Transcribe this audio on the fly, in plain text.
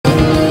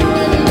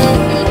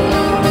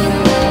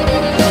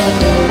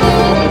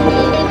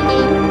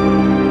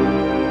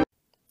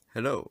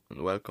Hello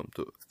and welcome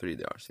to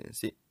 3D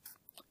RCNC.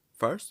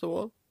 First of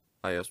all,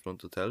 I just want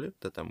to tell you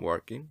that I'm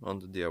working on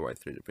the DIY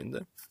 3D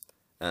printer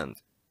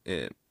and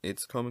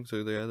it's coming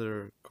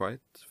together quite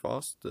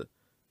fast,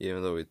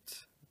 even though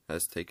it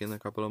has taken a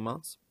couple of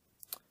months.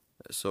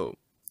 So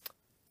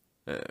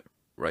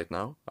right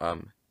now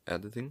I'm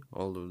editing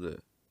all of the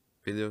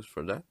videos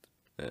for that.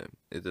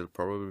 It'll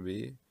probably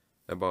be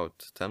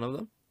about 10 of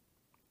them.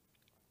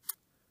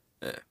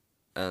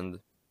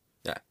 And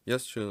yeah,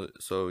 just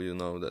so you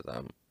know that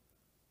I'm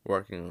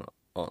working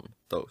on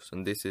those,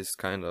 and this is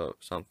kind of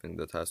something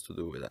that has to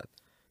do with that,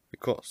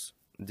 because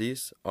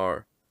these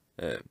are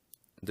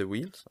the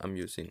wheels I'm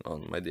using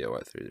on my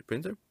DIY 3D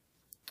printer.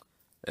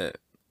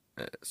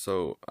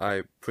 So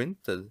I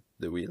printed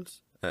the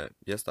wheels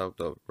just out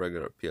of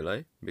regular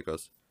PLA,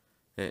 because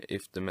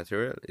if the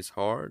material is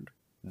hard,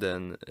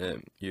 then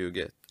you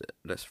get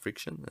less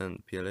friction,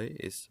 and PLA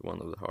is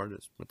one of the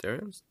hardest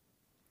materials.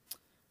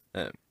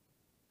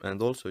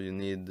 And also you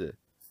need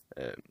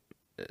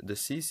the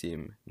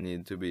C-seam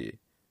need to be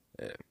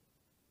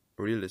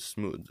really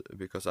smooth,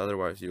 because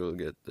otherwise you will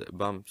get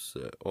bumps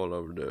all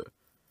over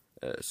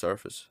the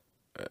surface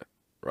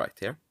right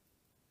here.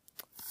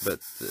 But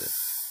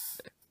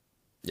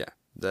yeah,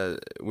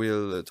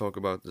 we'll talk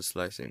about the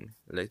slicing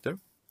later.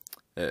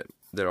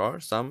 There are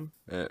some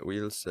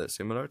wheels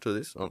similar to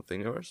this on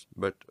Thingiverse,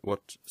 but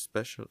what's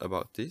special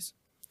about this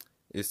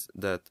is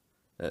that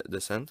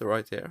the center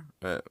right here,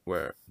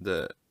 where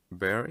the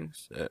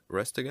bearings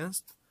rest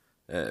against,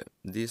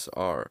 these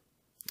are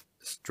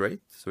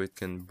straight, so it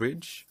can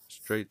bridge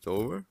straight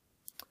over,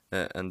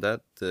 and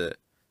that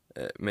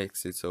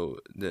makes it so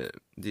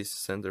these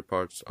center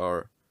parts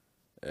are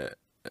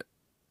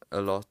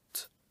a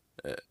lot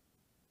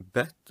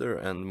better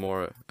and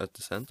more at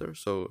the center,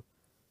 so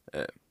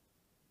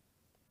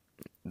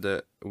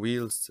the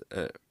wheels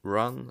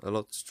run a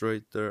lot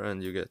straighter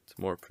and you get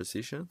more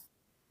precision.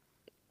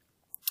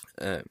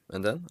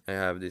 And then I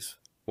have this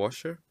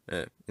washer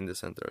in the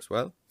center as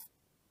well,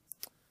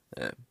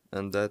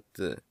 and that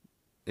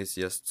is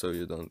just so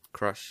you don't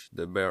crush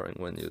the bearing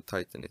when you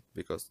tighten it,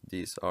 because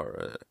these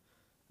are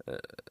a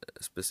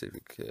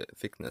specific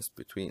thickness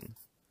between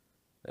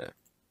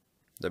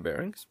the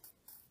bearings.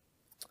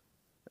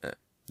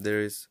 There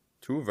is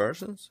two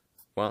versions,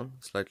 one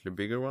slightly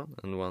bigger one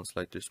and one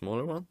slightly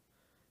smaller one,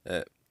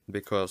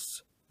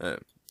 because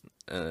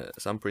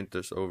some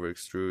printers over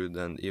extrude,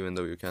 and even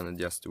though you can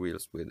adjust the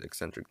wheels with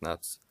eccentric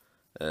nuts,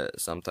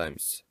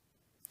 sometimes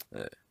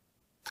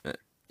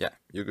yeah,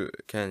 you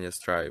can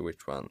just try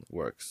which one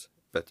works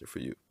better for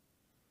you.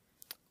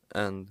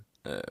 And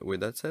with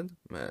that said,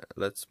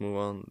 let's move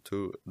on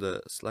to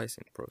the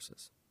slicing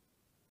process.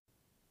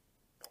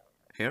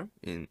 Here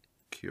in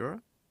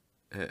Cura,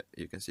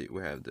 you can see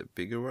we have the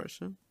bigger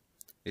version.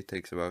 It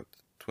takes about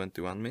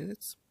 21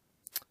 minutes,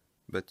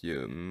 but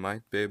you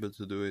might be able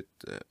to do it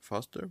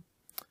faster.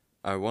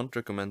 I won't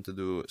recommend to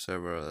do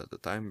several at a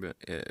time,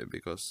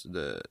 because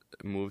the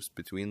moves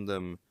between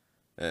them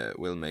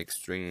will make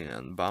stringing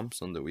and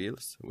bumps on the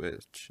wheels,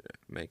 which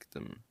make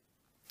them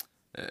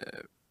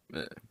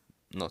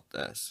not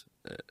as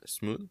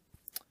smooth.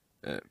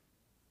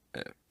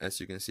 As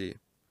you can see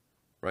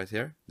right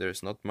here, there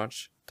is not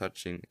much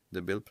touching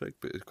the build plate,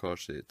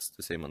 because it's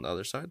the same on the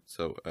other side.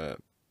 So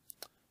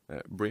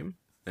brim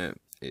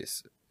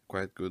is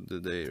quite good.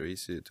 They are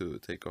easy to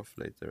take off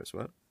later as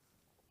well.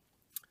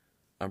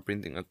 I'm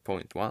printing at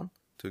 0.1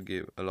 to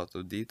give a lot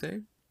of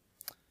detail,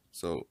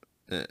 so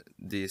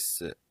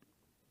these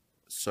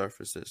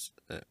surfaces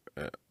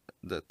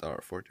that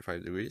are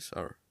 45 degrees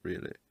are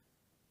really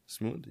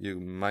smooth. You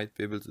might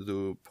be able to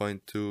do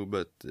 0.2,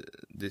 but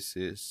this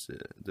is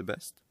the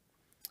best.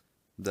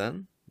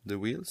 Then the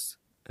wheels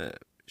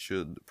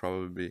should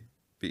probably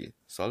be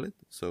solid,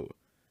 so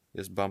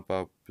just bump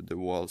up the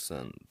walls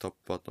and top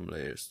bottom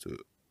layers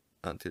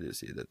until you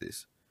see that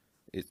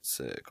it's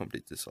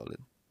completely solid.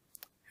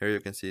 Here you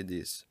can see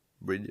these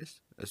bridges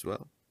as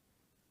well,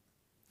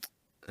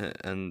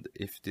 and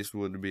if this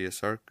would be a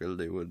circle,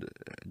 they would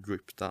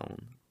drip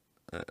down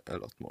a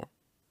lot more.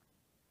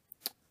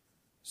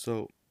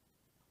 So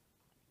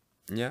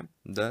yeah,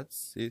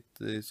 that's it.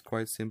 It's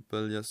quite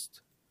simple,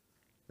 just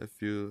a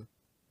few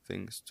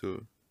things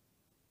to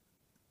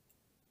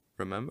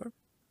remember.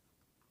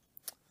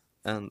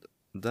 And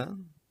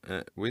then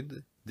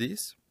with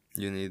these,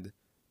 you need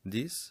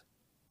these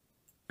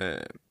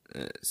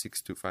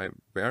 625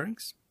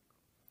 bearings.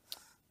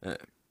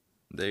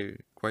 They're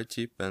quite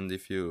cheap, and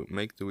if you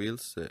make the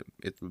wheels,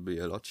 it will be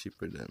a lot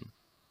cheaper than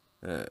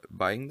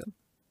buying them.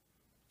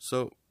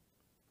 So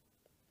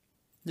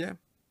yeah,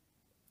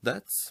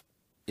 that's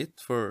it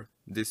for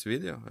this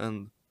video,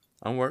 and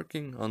I'm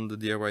working on the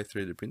DIY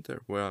 3D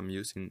printer where I'm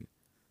using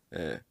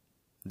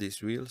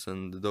these wheels,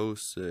 and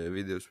those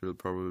videos will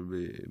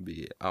probably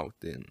be out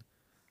in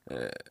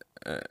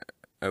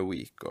a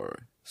week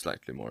or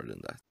slightly more than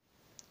that.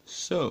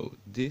 So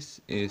this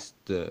is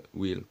the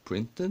wheel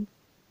printed.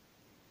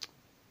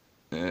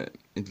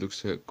 It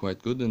looks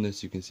quite good, and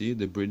as you can see,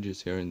 the bridge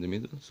is here in the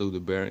middle, so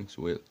the bearings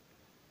will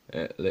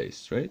lay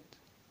straight.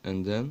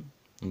 And then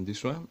in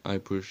this one I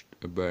pushed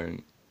a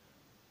bearing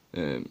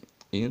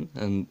in,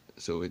 and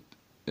so it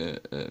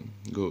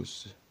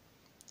goes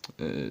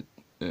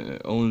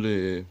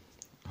only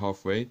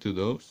halfway to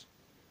those.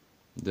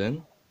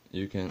 Then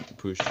you can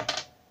push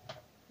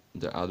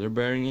the other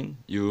bearing in.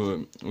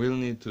 You will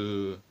need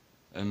to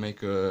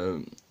make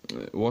a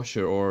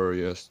washer or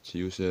just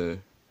use a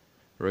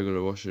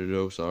regular washer.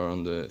 Those are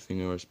on the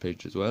Thingiverse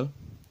page as well,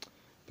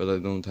 but I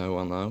don't have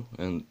one now.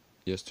 And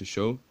just to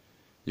show,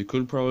 you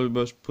could probably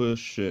just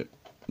push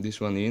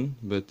this one in,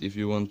 but if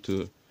you want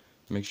to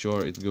make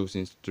sure it goes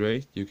in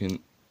straight, you can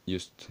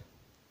just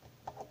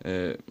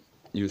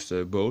use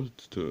a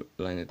bolt to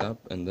line it up,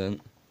 and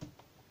then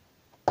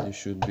you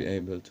should be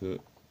able to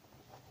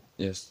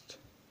just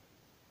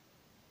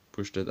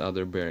push that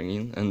other bearing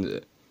in.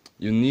 And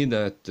you need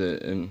that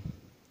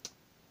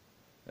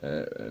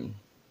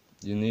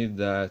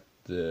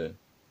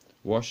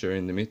washer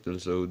in the middle,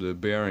 so the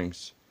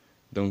bearings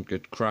don't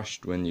get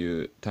crushed when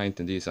you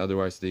tighten these,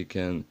 otherwise they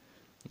can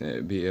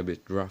be a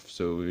bit rough.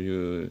 So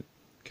you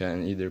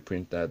can either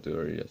print that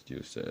or just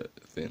use a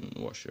thin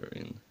washer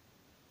in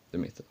the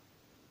middle.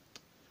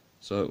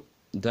 So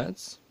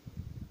that's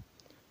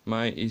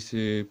my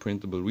easy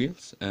printable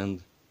wheels,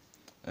 and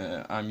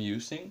I'm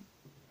using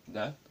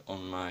that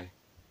on my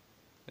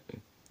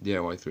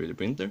DIY 3D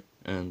printer,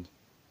 and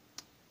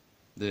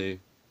they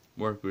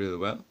work really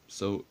well.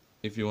 So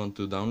if you want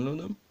to download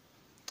them,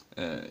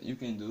 you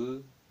can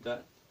do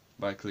that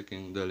by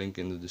clicking the link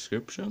in the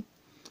description.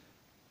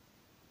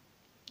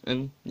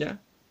 And yeah,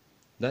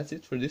 that's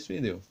it for this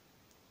video.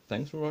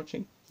 Thanks for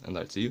watching, and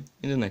I'll see you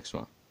in the next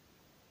one.